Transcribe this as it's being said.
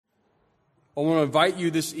I want to invite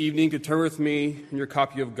you this evening to turn with me in your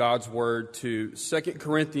copy of God's Word to 2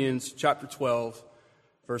 Corinthians chapter 12,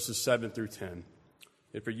 verses 7 through 10.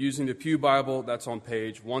 If you're using the Pew Bible, that's on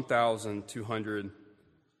page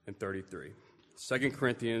 1233. 2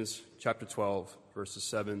 Corinthians chapter 12, verses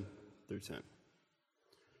 7 through 10.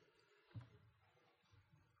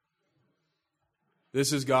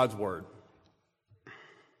 This is God's Word.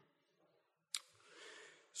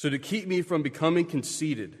 So to keep me from becoming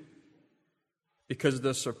conceited, because of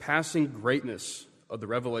the surpassing greatness of the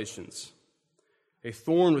revelations, a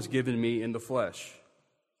thorn was given me in the flesh,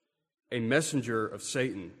 a messenger of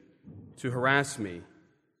Satan, to harass me,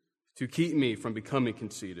 to keep me from becoming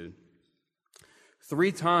conceited.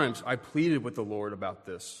 3 times I pleaded with the Lord about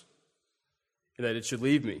this, and that it should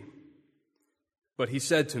leave me. But he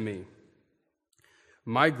said to me,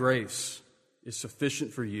 "My grace is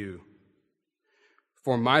sufficient for you,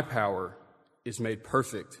 for my power is made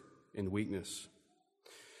perfect in weakness.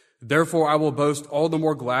 Therefore I will boast all the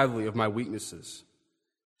more gladly of my weaknesses,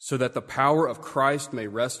 so that the power of Christ may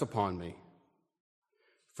rest upon me.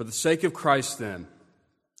 For the sake of Christ, then,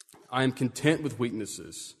 I am content with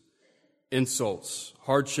weaknesses, insults,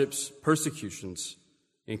 hardships, persecutions,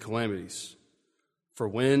 and calamities. For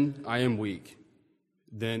when I am weak,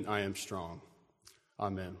 then I am strong."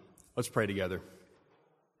 Amen. Let's pray together.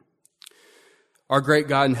 Our great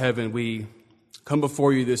God in heaven, we come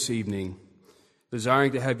before you this evening,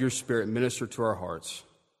 desiring to have your Spirit minister to our hearts,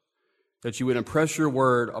 that you would impress your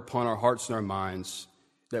word upon our hearts and our minds,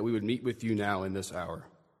 that we would meet with you now in this hour.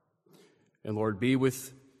 And Lord, be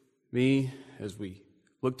with me as we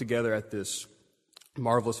look together at this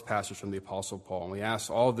marvelous passage from the Apostle Paul. And we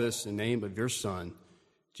ask all this in the name of your Son,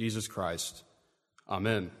 Jesus Christ.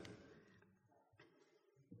 Amen.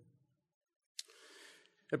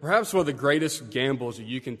 And perhaps one of the greatest gambles that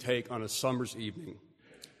you can take on a summer's evening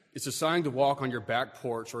is deciding to walk on your back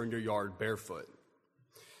porch or in your yard barefoot.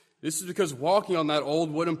 This is because walking on that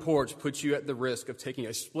old wooden porch puts you at the risk of taking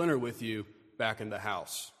a splinter with you back in the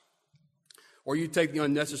house. Or you take the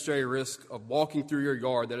unnecessary risk of walking through your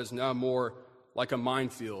yard that is now more like a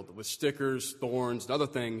minefield with stickers, thorns, and other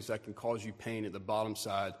things that can cause you pain at the bottom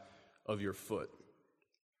side of your foot.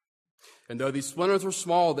 And though these splinters are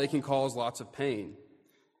small, they can cause lots of pain.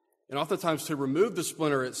 And oftentimes to remove the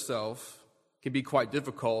splinter itself can be quite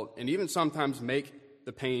difficult and even sometimes make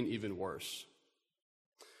the pain even worse.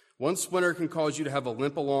 One splinter can cause you to have a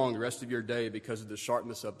limp along the rest of your day because of the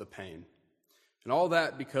sharpness of the pain. And all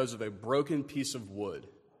that because of a broken piece of wood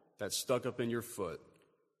that's stuck up in your foot.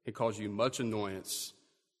 It causes you much annoyance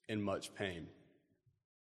and much pain.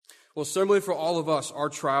 Well, similarly for all of us, our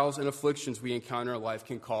trials and afflictions we encounter in life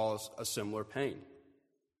can cause a similar pain.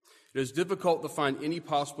 It is difficult to find any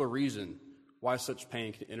possible reason why such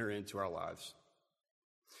pain can enter into our lives.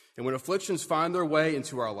 And when afflictions find their way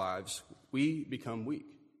into our lives, we become weak.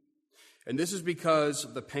 And this is because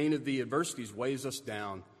the pain of the adversities weighs us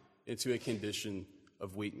down into a condition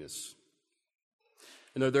of weakness.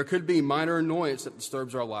 And though there could be minor annoyance that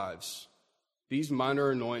disturbs our lives, these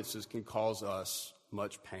minor annoyances can cause us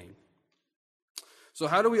much pain. So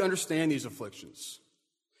how do we understand these afflictions?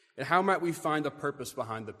 And how might we find a purpose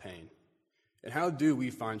behind the pain? And how do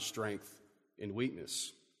we find strength in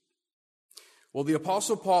weakness? Well, the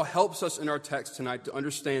Apostle Paul helps us in our text tonight to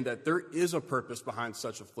understand that there is a purpose behind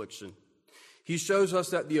such affliction. He shows us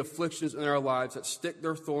that the afflictions in our lives that stick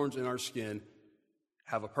their thorns in our skin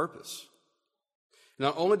have a purpose.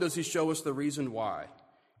 Not only does he show us the reason why,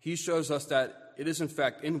 he shows us that it is in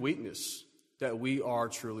fact in weakness that we are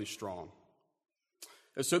truly strong.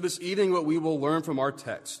 And so this evening what we will learn from our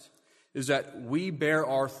text is that we bear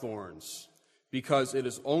our thorns because it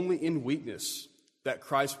is only in weakness that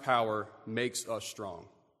Christ's power makes us strong.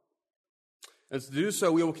 And to do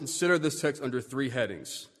so, we will consider this text under 3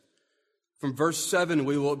 headings. From verse 7,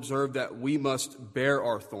 we will observe that we must bear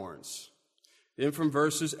our thorns. Then from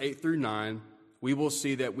verses 8 through 9, we will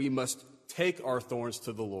see that we must take our thorns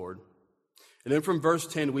to the Lord. And then from verse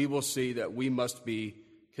 10, we will see that we must be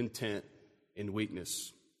content in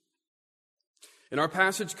weakness. And our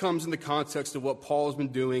passage comes in the context of what Paul has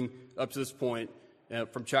been doing up to this point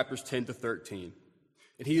from chapters 10 to 13.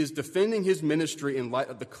 And he is defending his ministry in light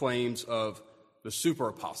of the claims of the super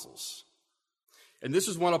apostles. And this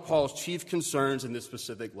is one of Paul's chief concerns in this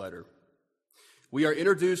specific letter. We are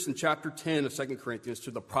introduced in chapter 10 of 2 Corinthians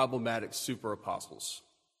to the problematic super apostles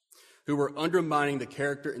who were undermining the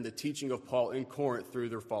character and the teaching of Paul in Corinth through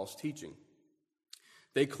their false teaching.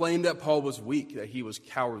 They claimed that Paul was weak, that he was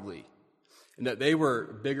cowardly, and that they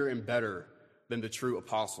were bigger and better than the true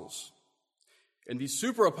apostles. And these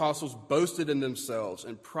super apostles boasted in themselves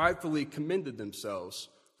and pridefully commended themselves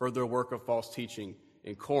for their work of false teaching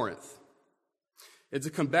in Corinth. And to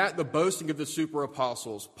combat the boasting of the super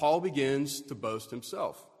apostles, Paul begins to boast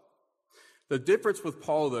himself. The difference with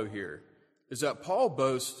Paul, though, here is that Paul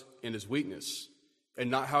boasts in his weakness and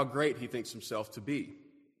not how great he thinks himself to be.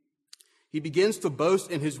 He begins to boast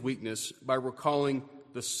in his weakness by recalling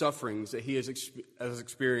the sufferings that he has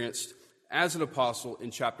experienced as an apostle in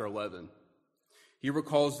chapter 11. He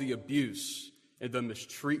recalls the abuse and the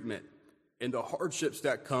mistreatment and the hardships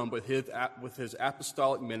that come with his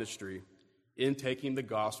apostolic ministry in taking the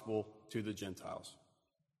gospel to the Gentiles.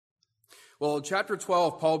 Well, in chapter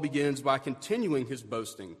 12, Paul begins by continuing his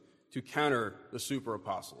boasting to counter the super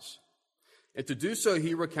apostles. And to do so,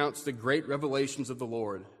 he recounts the great revelations of the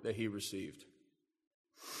Lord that he received.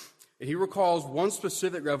 And he recalls one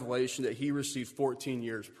specific revelation that he received 14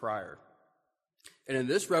 years prior. And in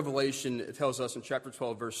this revelation, it tells us in chapter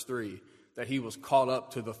 12, verse 3, that he was caught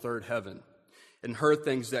up to the third heaven and heard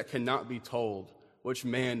things that cannot be told, which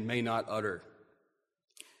man may not utter.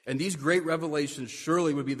 And these great revelations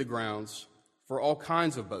surely would be the grounds for all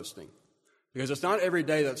kinds of boasting, because it's not every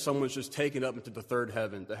day that someone's just taken up into the third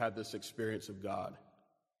heaven to have this experience of God.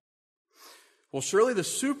 Well, surely the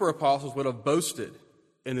super apostles would have boasted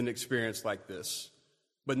in an experience like this,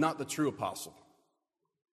 but not the true apostle.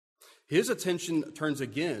 His attention turns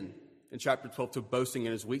again in chapter 12 to boasting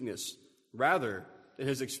in his weakness, rather than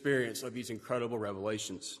his experience of these incredible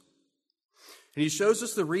revelations. And he shows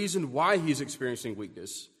us the reason why he's experiencing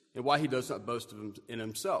weakness and why he does not boast in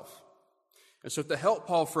himself. And so to help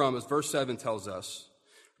Paul from, as verse 7 tells us,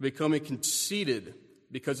 becoming conceited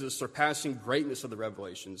because of the surpassing greatness of the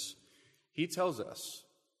revelations, he tells us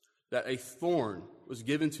that a thorn was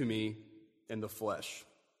given to me in the flesh.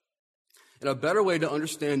 And a better way to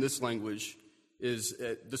understand this language is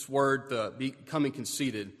this word, becoming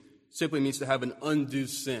conceited, simply means to have an undue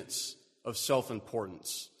sense of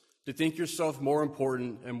self-importance, to think yourself more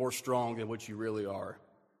important and more strong than what you really are.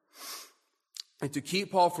 And to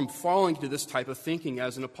keep Paul from falling into this type of thinking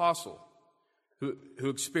as an apostle who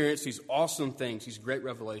experienced these awesome things, these great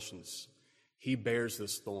revelations, he bears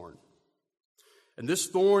this thorn. And this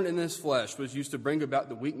thorn in his flesh was used to bring about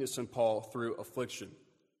the weakness in Paul through affliction.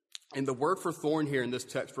 And the word for thorn here in this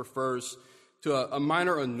text refers to a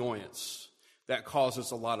minor annoyance that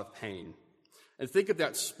causes a lot of pain. And think of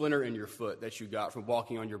that splinter in your foot that you got from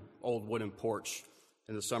walking on your old wooden porch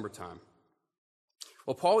in the summertime.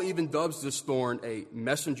 Well, Paul even dubs this thorn a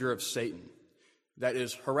messenger of Satan that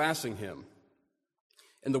is harassing him.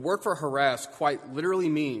 And the word for harass quite literally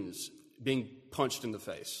means being punched in the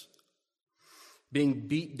face, being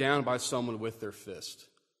beat down by someone with their fist.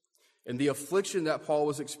 And the affliction that Paul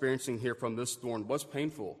was experiencing here from this thorn was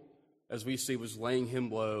painful, as we see was laying him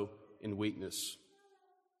low in weakness.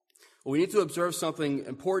 Well, we need to observe something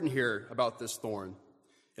important here about this thorn.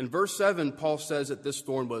 In verse 7, Paul says that this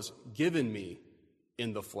thorn was given me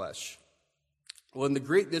in the flesh. Well, in the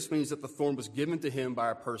Greek, this means that the thorn was given to him by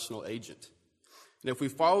a personal agent. And if we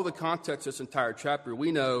follow the context of this entire chapter,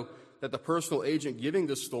 we know that the personal agent giving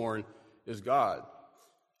this thorn is God.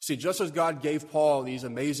 See, just as God gave Paul these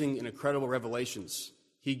amazing and incredible revelations,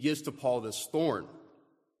 he gives to Paul this thorn.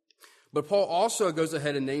 But Paul also goes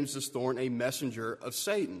ahead and names this thorn a messenger of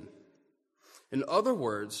Satan. In other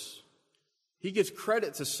words, he gives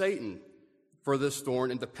credit to Satan for this thorn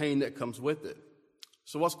and the pain that comes with it.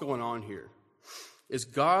 So what's going on here? Is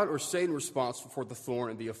God or Satan responsible for the thorn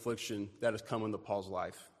and the affliction that has come into Paul's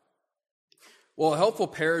life? Well, a helpful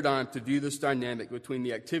paradigm to view this dynamic between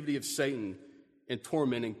the activity of Satan and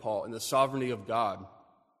tormenting Paul and the sovereignty of God,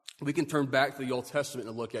 we can turn back to the Old Testament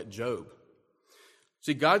and look at Job.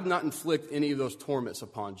 See, God did not inflict any of those torments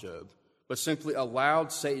upon Job, but simply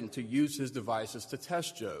allowed Satan to use his devices to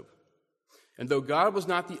test Job. And though God was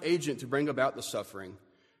not the agent to bring about the suffering,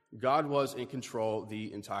 God was in control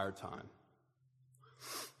the entire time.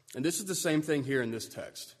 And this is the same thing here in this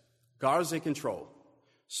text. God is in control,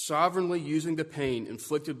 sovereignly using the pain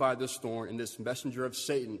inflicted by this thorn and this messenger of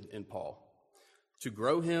Satan in Paul to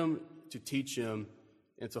grow him, to teach him,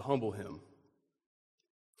 and to humble him.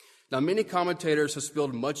 Now, many commentators have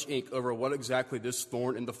spilled much ink over what exactly this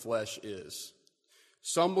thorn in the flesh is.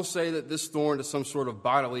 Some will say that this thorn is some sort of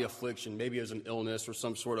bodily affliction, maybe as an illness or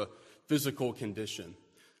some sort of physical condition.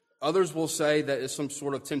 Others will say that it's some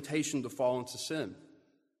sort of temptation to fall into sin.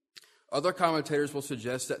 Other commentators will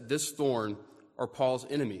suggest that this thorn are Paul's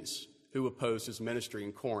enemies who opposed his ministry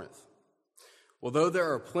in Corinth. Although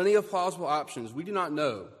there are plenty of plausible options, we do not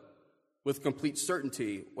know with complete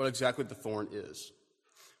certainty what exactly the thorn is.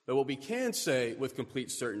 But what we can say with complete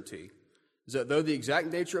certainty is that though the exact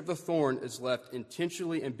nature of the thorn is left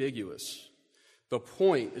intentionally ambiguous, the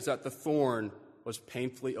point is that the thorn was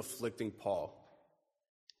painfully afflicting Paul.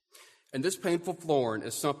 And this painful thorn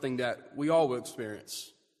is something that we all will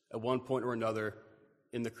experience at one point or another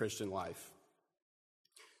in the Christian life.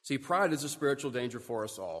 See, pride is a spiritual danger for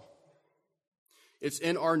us all. It's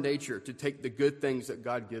in our nature to take the good things that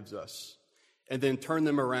God gives us and then turn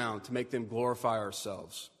them around to make them glorify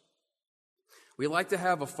ourselves. We like to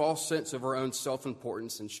have a false sense of our own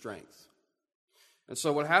self-importance and strength. And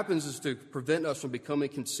so what happens is, to prevent us from becoming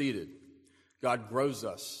conceited, God grows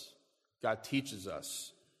us, God teaches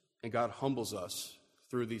us, and God humbles us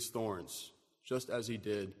through these thorns, just as he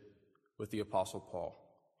did with the Apostle Paul.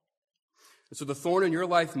 And so the thorn in your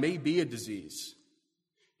life may be a disease.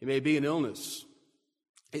 It may be an illness.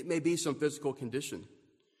 It may be some physical condition.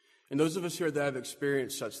 And those of us here that have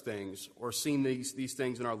experienced such things or seen these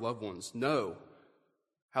things in our loved ones know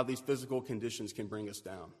how these physical conditions can bring us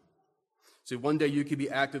down. See, one day you could be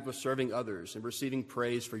active with serving others and receiving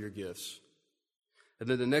praise for your gifts. And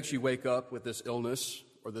then the next you wake up with this illness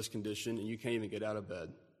or this condition and you can't even get out of bed.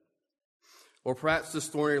 Or perhaps this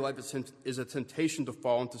thorn in your life is a temptation to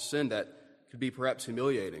fall into sin that could be perhaps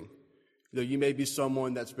humiliating. You may be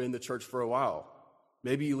someone that's been in the church for a while.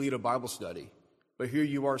 Maybe you lead a Bible study. But here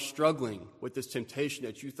you are struggling with this temptation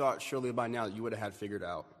that you thought surely by now you would have had figured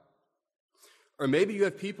out. Or maybe you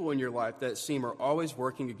have people in your life that seem are always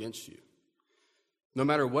working against you. No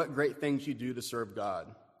matter what great things you do to serve God,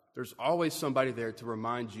 there's always somebody there to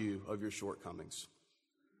remind you of your shortcomings.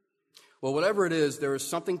 Well, whatever it is, there is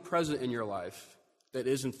something present in your life that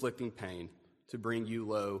is inflicting pain to bring you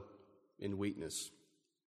low in weakness.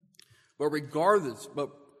 But regardless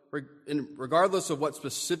of what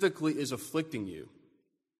specifically is afflicting you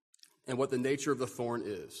and what the nature of the thorn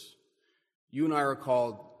is, you and I are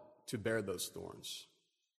called to bear those thorns.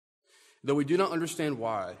 Though we do not understand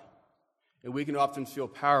why, and we can often feel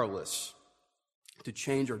powerless to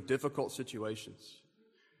change our difficult situations,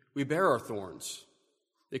 we bear our thorns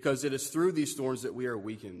because it is through these thorns that we are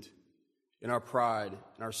weakened and our pride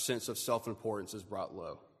and our sense of self-importance is brought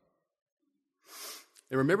low.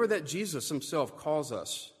 And remember that Jesus himself calls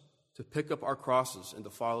us to pick up our crosses and to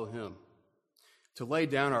follow him, to lay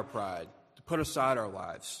down our pride, to put aside our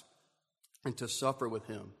lives, and to suffer with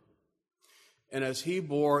him. And as he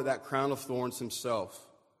bore that crown of thorns himself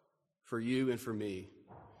for you and for me,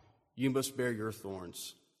 you must bear your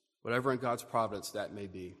thorns, whatever in God's providence that may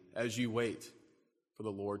be, as you wait for the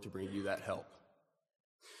Lord to bring you that help.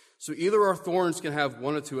 So either our thorns can have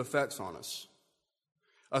one of two effects on us.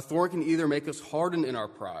 A thorn can either make us harden in our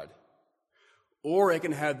pride, or it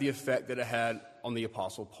can have the effect that it had on the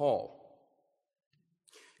Apostle Paul.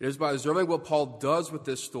 It is by observing what Paul does with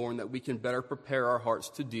this thorn that we can better prepare our hearts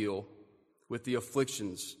to deal with the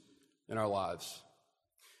afflictions in our lives.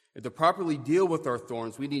 And to properly deal with our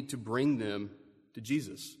thorns, we need to bring them to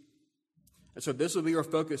Jesus. And so this will be our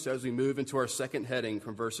focus as we move into our second heading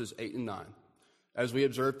from verses 8 and 9, as we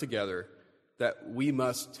observe together that we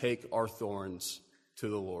must take our thorns to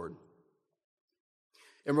the Lord.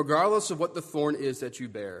 And regardless of what the thorn is that you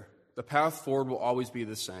bear, the path forward will always be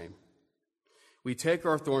the same. We take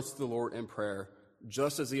our thorns to the Lord in prayer,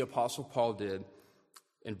 just as the Apostle Paul did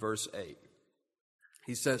in verse 8.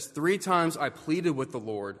 He says, 3 times I pleaded with the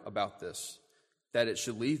Lord about this, that it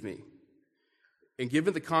should leave me. And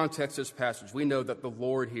given the context of this passage, we know that the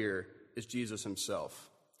Lord here is Jesus himself.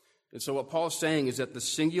 And so what Paul is saying is that the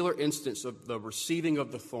singular instance of the receiving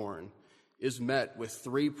of the thorn is met with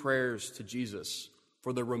 3 prayers to Jesus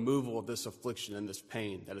for the removal of this affliction and this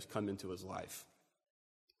pain that has come into his life.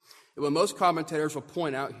 And what most commentators will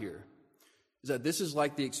point out here is that this is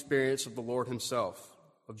like the experience of the Lord himself,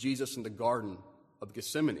 of Jesus in the Garden of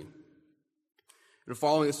Gethsemane. And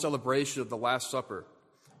following the celebration of the Last Supper,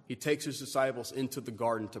 he takes his disciples into the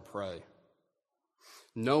garden to pray,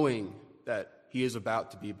 knowing that he is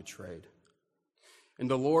about to be betrayed. And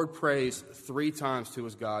the Lord prays 3 times to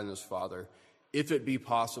his God and his Father, if it be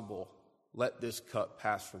possible, let this cup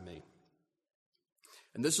pass from me.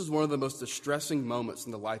 And this is one of the most distressing moments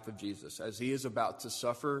in the life of Jesus, as he is about to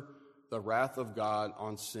suffer the wrath of God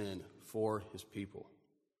on sin for his people.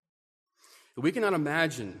 And we cannot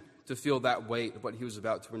imagine to feel that weight of what he was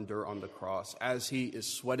about to endure on the cross as he is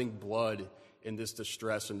sweating blood in this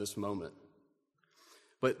distress in this moment.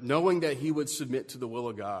 But knowing that he would submit to the will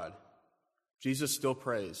of God, Jesus still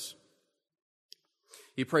prays.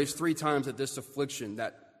 He prays 3 times at this affliction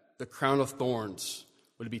that the crown of thorns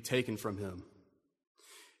would be taken from him.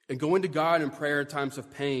 And going to God in prayer in times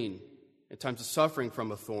of pain, in times of suffering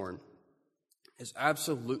from a thorn, is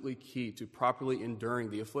absolutely key to properly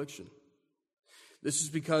enduring the affliction. This is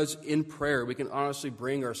because in prayer we can honestly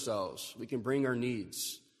bring ourselves, we can bring our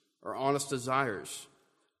needs, our honest desires,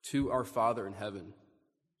 to our Father in heaven.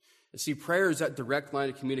 And see, prayer is that direct line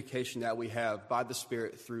of communication that we have by the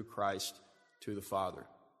Spirit through Christ to the Father.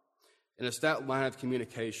 And it's that line of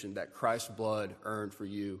communication that Christ's blood earned for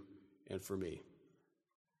you and for me.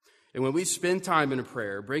 And when we spend time in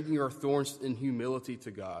prayer, bringing our thorns in humility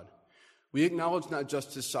to God, we acknowledge not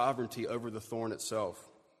just his sovereignty over the thorn itself,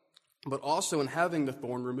 but also in having the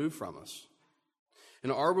thorn removed from us.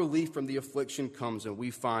 And our relief from the affliction comes and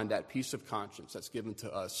we find that peace of conscience that's given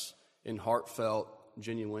to us in heartfelt,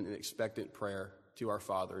 genuine, and expectant prayer to our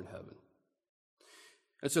Father in heaven.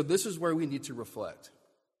 And so this is where we need to reflect.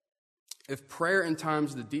 If prayer in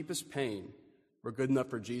times of the deepest pain were good enough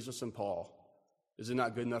for Jesus and Paul, is it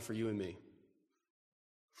not good enough for you and me?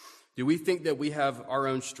 Do we think that we have our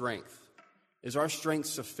own strength? Is our strength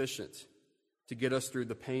sufficient to get us through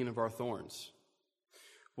the pain of our thorns?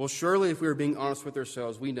 Well, surely if we are being honest with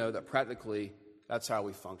ourselves, we know that practically that's how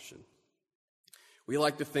we function. We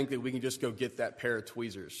like to think that we can just go get that pair of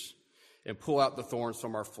tweezers and pull out the thorns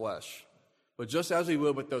from our flesh. But just as we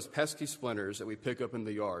would with those pesky splinters that we pick up in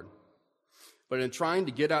the yard. But in trying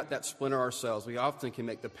to get out that splinter ourselves, we often can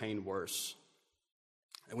make the pain worse.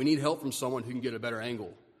 And we need help from someone who can get a better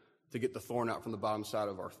angle to get the thorn out from the bottom side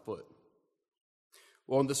of our foot.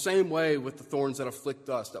 Well, in the same way with the thorns that afflict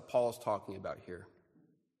us that Paul is talking about here,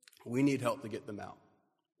 we need help to get them out.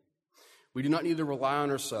 We do not need to rely on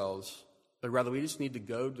ourselves, but rather we just need to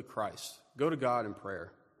go to Christ, go to God in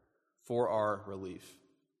prayer for our relief.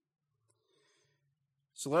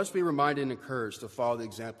 So let us be reminded and encouraged to follow the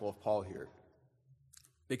example of Paul here,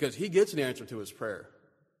 because he gets an answer to his prayer,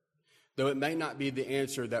 though it may not be the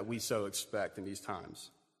answer that we so expect in these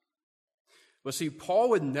times. But see, Paul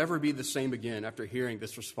would never be the same again after hearing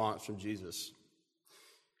this response from Jesus.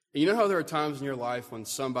 And you know how there are times in your life when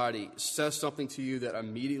somebody says something to you that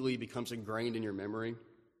immediately becomes ingrained in your memory?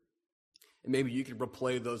 And maybe you can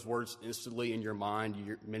replay those words instantly in your mind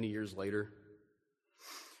many years later.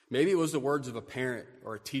 Maybe it was the words of a parent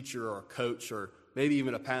or a teacher or a coach or maybe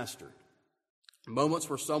even a pastor. Moments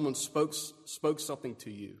where someone spoke something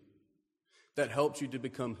to you that helped you to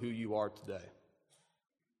become who you are today.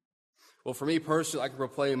 Well, for me personally, I can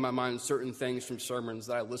replay in my mind certain things from sermons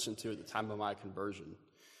that I listened to at the time of my conversion.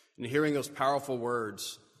 And hearing those powerful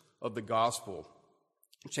words of the gospel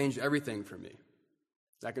changed everything for me.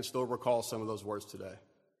 I can still recall some of those words today.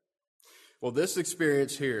 Well, this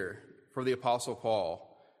experience here for the Apostle Paul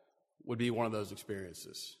would be one of those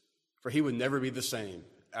experiences. For he would never be the same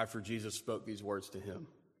after Jesus spoke these words to him.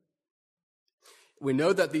 We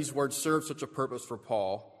know that these words serve such a purpose for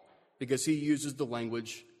Paul because he uses the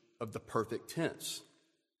language of the perfect tense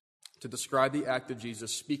to describe the act of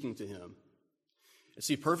Jesus speaking to him. And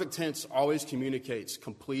see, perfect tense always communicates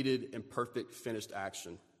completed and perfect finished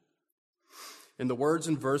action. And the words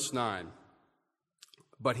in verse 9,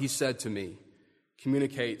 "But he said to me,"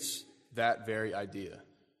 communicates that very idea.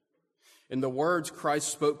 And the words Christ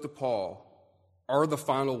spoke to Paul are the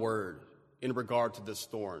final word in regard to this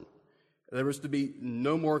thorn. There was to be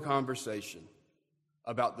no more conversation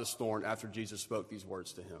about this thorn after Jesus spoke these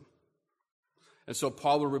words to him. And so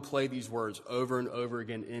Paul will replay these words over and over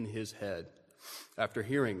again in his head after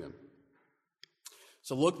hearing them.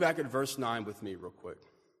 So look back at verse 9 with me real quick.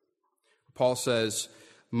 Paul says,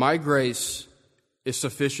 "My grace is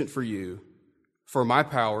sufficient for you, for my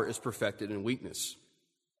power is perfected in weakness."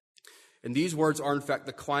 And these words are, in fact,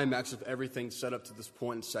 the climax of everything set up to this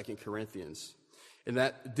point in 2 Corinthians. And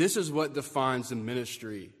that this is what defines the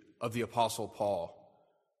ministry of the Apostle Paul: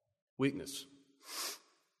 weakness.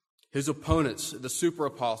 His opponents, the super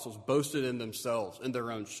apostles, boasted in themselves, in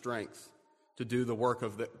their own strength, to do the work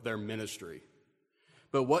of their ministry.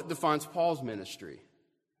 But what defines Paul's ministry?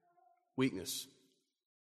 Weakness.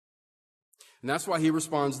 And that's why he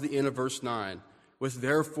responds at the end of verse 9 with,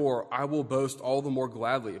 "Therefore I will boast all the more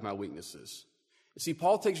gladly of my weaknesses." You see,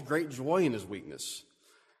 Paul takes great joy in his weakness.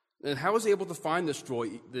 And how is he able to find this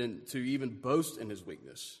joy then to even boast in his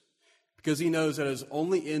weakness? Because he knows that it is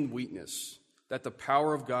only in weakness that the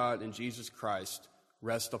power of God in Jesus Christ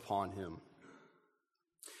rests upon him.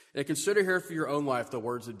 And consider here for your own life the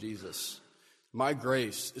words of Jesus: "My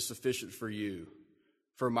grace is sufficient for you,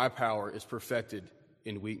 for my power is perfected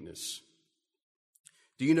in weakness."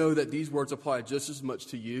 Do you know that these words apply just as much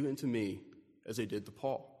to you and to me as they did to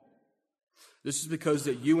Paul? This is because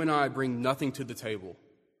that you and I bring nothing to the table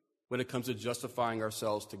when it comes to justifying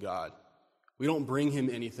ourselves to God. We don't bring him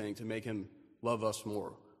anything to make him love us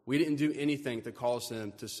more. We didn't do anything to cause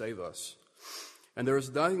him to save us. And there is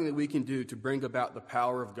nothing that we can do to bring about the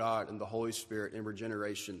power of God and the Holy Spirit in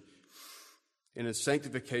regeneration and in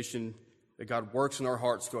sanctification that God works in our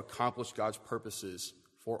hearts to accomplish God's purposes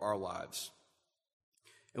for our lives.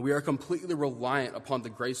 And we are completely reliant upon the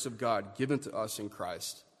grace of God given to us in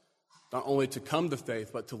Christ, not only to come to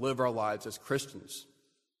faith, but to live our lives as Christians.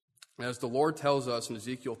 As the Lord tells us in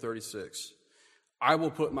Ezekiel 36, I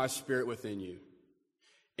will put my spirit within you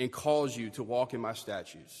and cause you to walk in my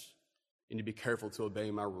statutes and to be careful to obey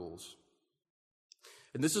my rules.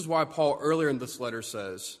 And this is why Paul earlier in this letter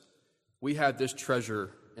says, we have this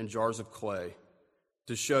treasure in jars of clay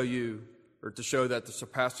to show that the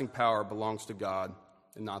surpassing power belongs to God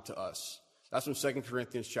and not to us. That's from 2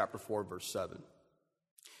 Corinthians chapter 4, verse 7.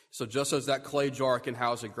 So just as that clay jar can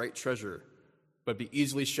house a great treasure, but be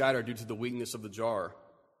easily shattered due to the weakness of the jar,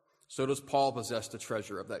 so does Paul possess the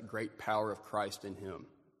treasure of that great power of Christ in him.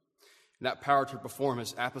 And that power to perform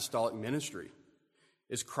his apostolic ministry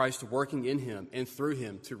is Christ working in him and through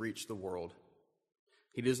him to reach the world.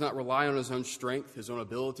 He does not rely on his own strength, his own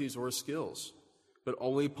abilities, or his skills, but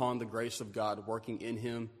only upon the grace of God working in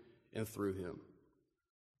him and through him.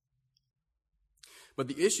 But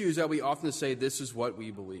the issue is that we often say this is what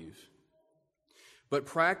we believe. But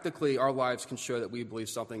practically, our lives can show that we believe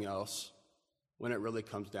something else when it really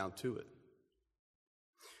comes down to it.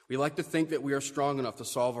 We like to think that we are strong enough to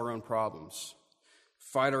solve our own problems,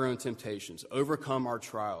 fight our own temptations, overcome our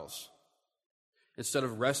trials, instead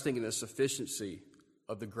of resting in the sufficiency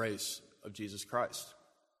of the grace of Jesus Christ.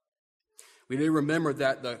 We need to remember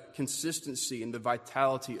that the consistency and the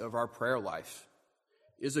vitality of our prayer life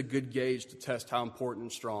is a good gauge to test how important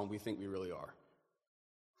and strong we think we really are.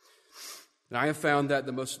 And I have found that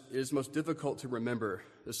it is most difficult to remember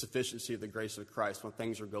the sufficiency of the grace of Christ when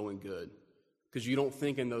things are going good, because you don't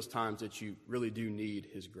think in those times that you really do need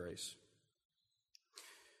his grace.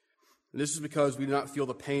 And this is because we do not feel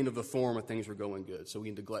the pain of the thorn when things are going good, so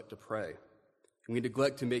we neglect to pray. And we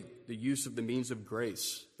neglect to make the use of the means of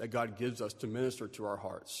grace that God gives us to minister to our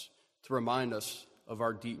hearts, to remind us of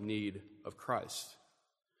our deep need of Christ.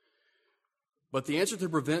 But the answer to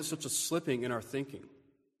prevent such a slipping in our thinking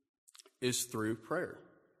is through prayer.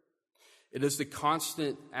 It is the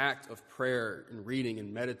constant act of prayer and reading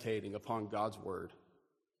and meditating upon God's word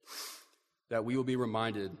that we will be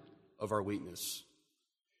reminded of our weakness.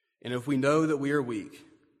 And if we know that we are weak,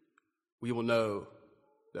 we will know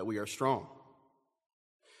that we are strong,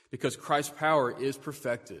 because Christ's power is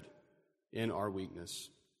perfected in our weakness.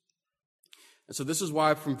 And so this is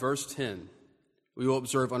why from verse 10, we will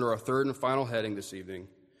observe under our third and final heading this evening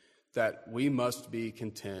that we must be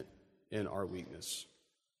content in our weakness.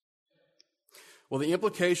 Well, the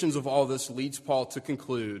implications of all this leads Paul to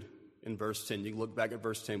conclude in verse 10. You can look back at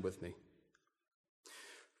verse 10 with me.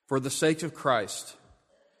 For the sake of Christ,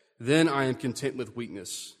 then I am content with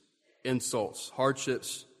weakness, insults,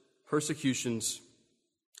 hardships, persecutions,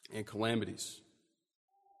 and calamities.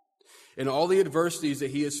 In all the adversities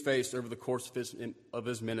that he has faced over the course of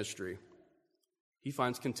his ministry, he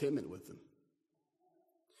finds contentment with them.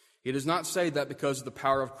 He does not say that because of the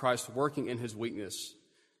power of Christ working in his weakness,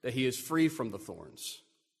 that he is free from the thorns,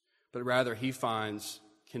 but rather he finds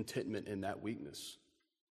contentment in that weakness.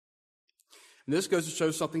 And this goes to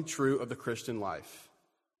show something true of the Christian life,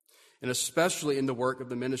 and especially in the work of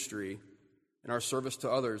the ministry and our service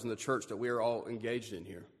to others in the church that we are all engaged in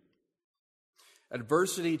here.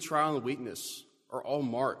 Adversity, trial, and weakness are all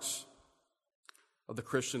marks of the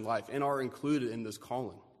Christian life and are included in this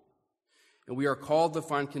calling. And we are called to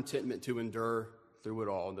find contentment to endure through it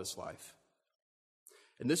all in this life.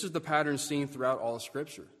 And this is the pattern seen throughout all of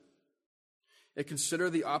Scripture. And consider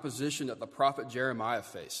the opposition that the prophet Jeremiah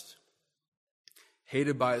faced.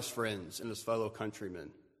 Hated by his friends and his fellow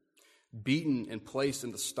countrymen, beaten and placed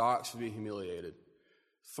in the stocks to be humiliated,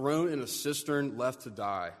 thrown in a cistern left to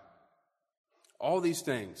die. All these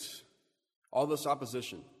things, all this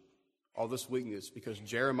opposition, all this weakness, because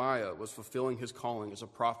Jeremiah was fulfilling his calling as a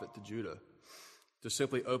prophet to Judah, to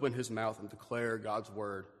simply open his mouth and declare God's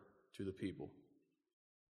word to the people.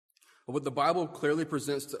 But what the Bible clearly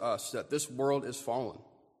presents to us, that this world is fallen,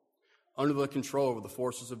 under the control of the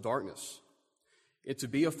forces of darkness. And to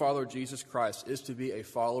be a follower of Jesus Christ is to be a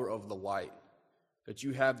follower of the light, that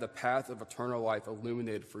you have the path of eternal life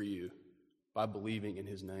illuminated for you by believing in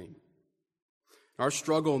his name. Our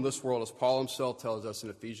struggle in this world, as Paul himself tells us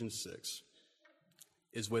in Ephesians 6,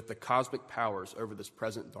 is with the cosmic powers over this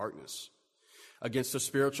present darkness, against the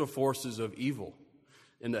spiritual forces of evil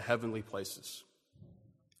in the heavenly places.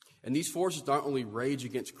 And these forces not only rage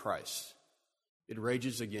against Christ, it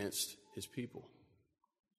rages against his people.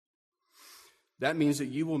 That means that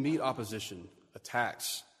you will meet opposition,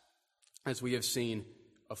 attacks, as we have seen,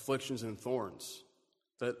 afflictions and thorns,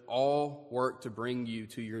 that all work to bring you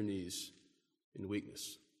to your knees in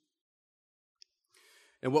weakness.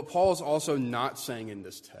 And what Paul is also not saying in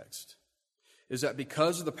this text is that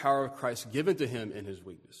because of the power of Christ given to him in his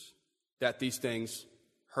weakness, that these things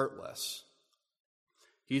hurt less.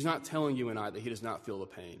 He's not telling you and I that he does not feel the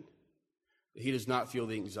pain, that he does not feel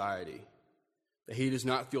the anxiety, that he does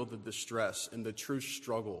not feel the distress and the true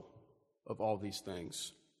struggle of all these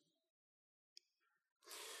things.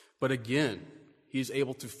 But again, he is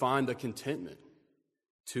able to find the contentment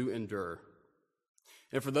to endure.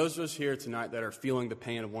 And for those of us here tonight that are feeling the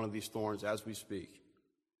pain of one of these thorns as we speak,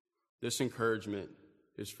 this encouragement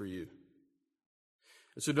is for you.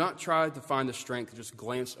 And so do not try to find the strength to just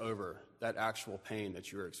glance over that actual pain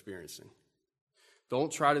that you're experiencing.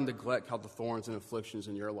 Don't try to neglect how the thorns and afflictions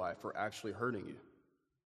in your life are actually hurting you.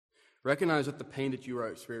 Recognize that the pain that you are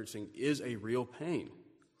experiencing is a real pain,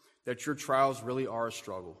 that your trials really are a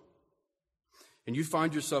struggle. And you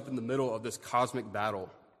find yourself in the middle of this cosmic battle.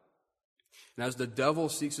 And as the devil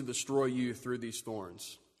seeks to destroy you through these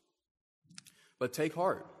thorns, but take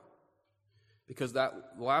heart, because the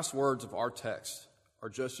last words of our text are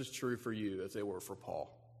just as true for you as they were for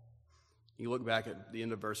Paul. You look back at the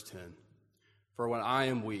end of verse 10. For when I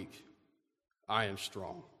am weak, I am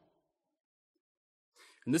strong.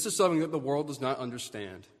 And this is something that the world does not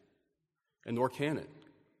understand, and nor can it,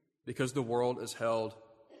 because the world is held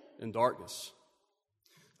in darkness.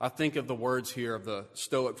 I think of the words here of the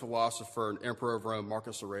Stoic philosopher and emperor of Rome,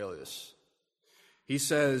 Marcus Aurelius. He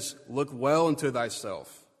says, "Look well into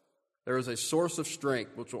thyself. There is a source of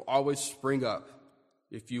strength which will always spring up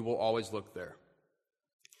if you will always look there."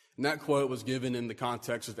 And that quote was given in the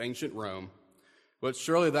context of ancient Rome, but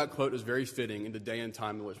surely that quote is very fitting in the day and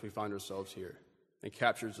time in which we find ourselves here and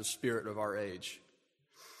captures the spirit of our age.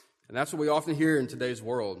 And that's what we often hear in today's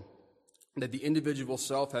world, that the individual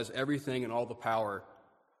self has everything and all the power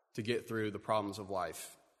to get through the problems of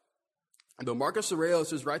life. And though Marcus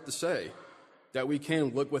Aurelius is right to say that we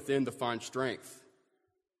can look within to find strength,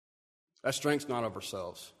 that strength's not of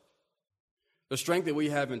ourselves. The strength that we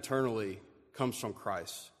have internally comes from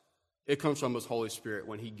Christ. It comes from his Holy Spirit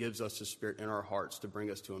when he gives us his Spirit in our hearts to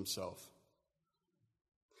bring us to himself.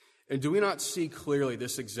 And do we not see clearly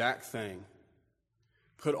this exact thing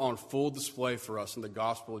put on full display for us in the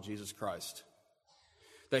gospel of Jesus Christ?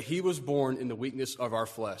 That he was born in the weakness of our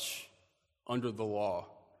flesh, under the law.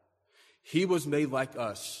 He was made like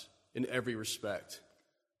us in every respect.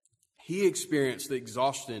 He experienced the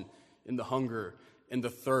exhaustion and the hunger and the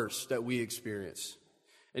thirst that we experience.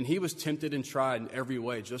 And he was tempted and tried in every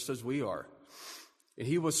way, just as we are. And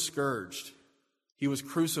he was scourged. He was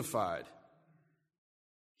crucified.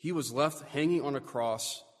 He was left hanging on a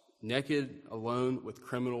cross, naked, alone with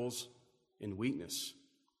criminals in weakness.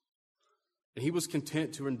 And he was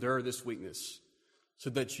content to endure this weakness so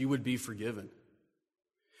that you would be forgiven.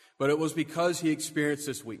 But it was because he experienced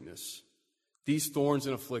this weakness, these thorns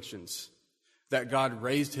and afflictions, that God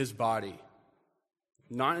raised his body,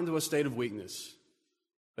 not into a state of weakness,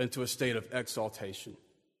 but into a state of exaltation.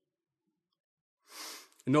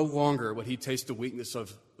 No longer would he taste the weakness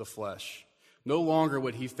of the flesh. No longer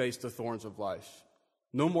would he face the thorns of life.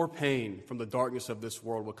 No more pain from the darkness of this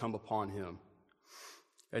world will come upon him.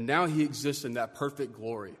 And now he exists in that perfect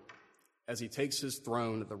glory as he takes his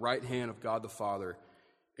throne at the right hand of God the Father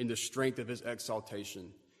in the strength of his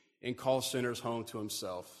exaltation and calls sinners home to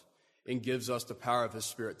himself and gives us the power of his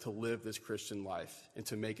Spirit to live this Christian life and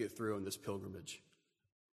to make it through in this pilgrimage.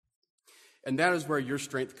 And that is where your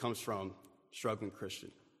strength comes from, struggling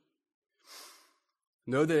Christian.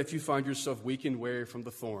 Know that if you find yourself weak and weary from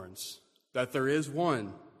the thorns, that there is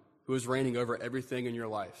one who is reigning over everything in your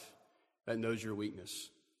life that knows your weakness.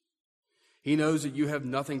 He knows that you have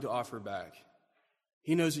nothing to offer back.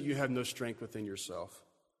 He knows that you have no strength within yourself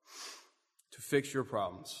to fix your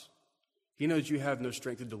problems. He knows you have no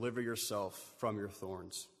strength to deliver yourself from your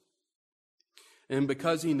thorns. And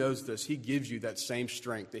because he knows this, he gives you that same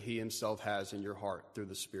strength that he himself has in your heart through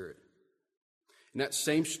the Spirit. And that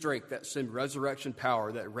same strength, that same resurrection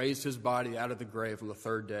power that raised his body out of the grave on the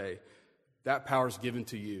third day, that power is given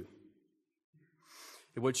to you.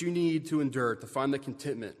 And what you need to endure, to find the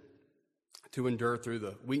contentment to endure through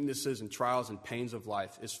the weaknesses and trials and pains of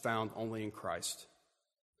life, is found only in Christ.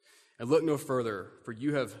 And look no further, for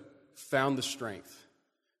you have found the strength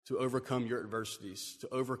to overcome your adversities, to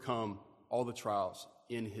overcome all the trials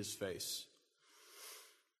in his face.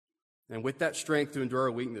 And with that strength to endure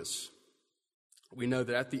our weakness, we know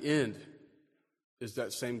that at the end is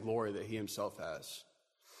that same glory that he himself has.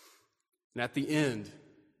 And at the end,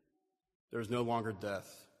 there's no longer death.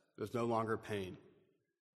 There's no longer pain.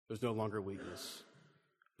 There's no longer weakness.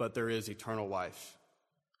 But there is eternal life.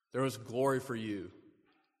 There is glory for you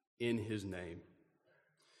in his name.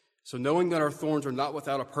 So knowing that our thorns are not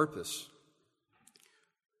without a purpose,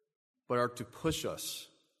 but are to push us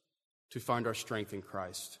to find our strength in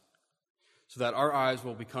Christ, so that our eyes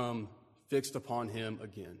will become fixed upon him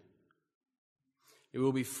again. It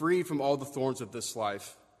will be free from all the thorns of this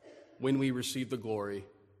life when we receive the glory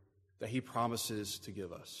that he promises to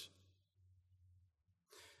give us.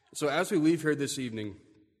 So as we leave here this evening,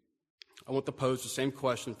 I want to pose the same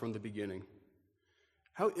question from the beginning.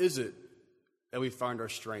 How is it that we find our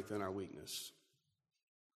strength in our weakness?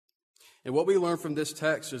 And what we learn from this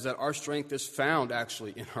text is that our strength is found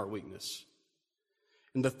actually in our weakness.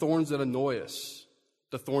 And the thorns that annoy us,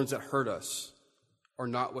 the thorns that hurt us, are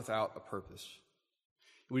not without a purpose.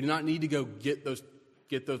 We do not need to go get those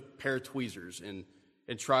pair of tweezers and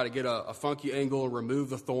try to get a funky angle and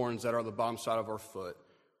remove the thorns that are on the bottom side of our foot.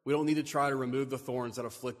 We don't need to try to remove the thorns that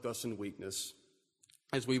afflict us in weakness,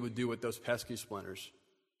 as we would do with those pesky splinters.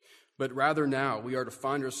 But rather now, we are to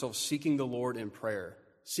find ourselves seeking the Lord in prayer,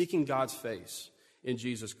 seeking God's face in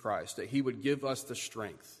Jesus Christ, that he would give us the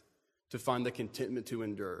strength to find the contentment to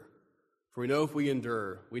endure. For we know if we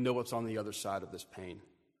endure, we know what's on the other side of this pain.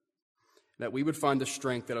 That we would find the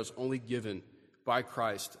strength that is only given by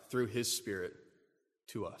Christ through his Spirit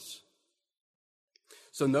to us.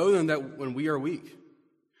 So know then that when we are weak,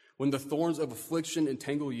 when the thorns of affliction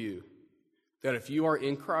entangle you, that if you are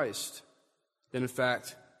in Christ, then in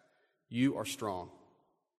fact, you are strong.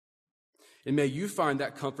 And may you find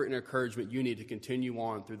that comfort and encouragement you need to continue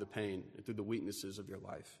on through the pain and through the weaknesses of your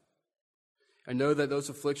life. I know that those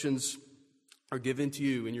afflictions are given to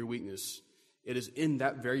you in your weakness. It is in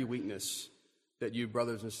that very weakness that you,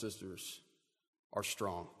 brothers and sisters, are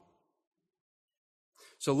strong.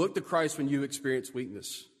 So look to Christ when you experience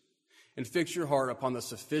weakness, and fix your heart upon the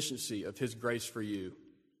sufficiency of his grace for you,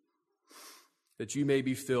 that you may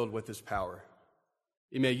be filled with his power.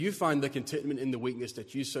 And may you find the contentment in the weakness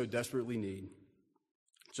that you so desperately need,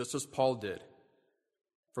 just as Paul did.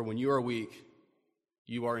 For when you are weak,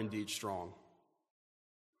 you are indeed strong.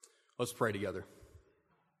 Let's pray together.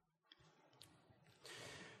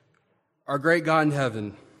 Our great God in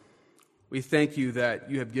heaven, we thank you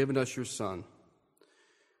that you have given us your Son,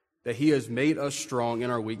 that he has made us strong in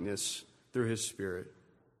our weakness through his Spirit,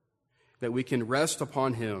 that we can rest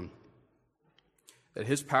upon him, that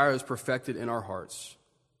his power is perfected in our hearts.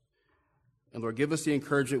 And Lord, give us the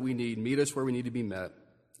encouragement we need, meet us where we need to be met,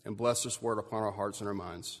 and bless this word upon our hearts and our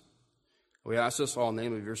minds. We ask this all in the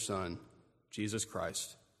name of your Son, Jesus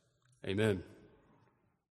Christ. Amen.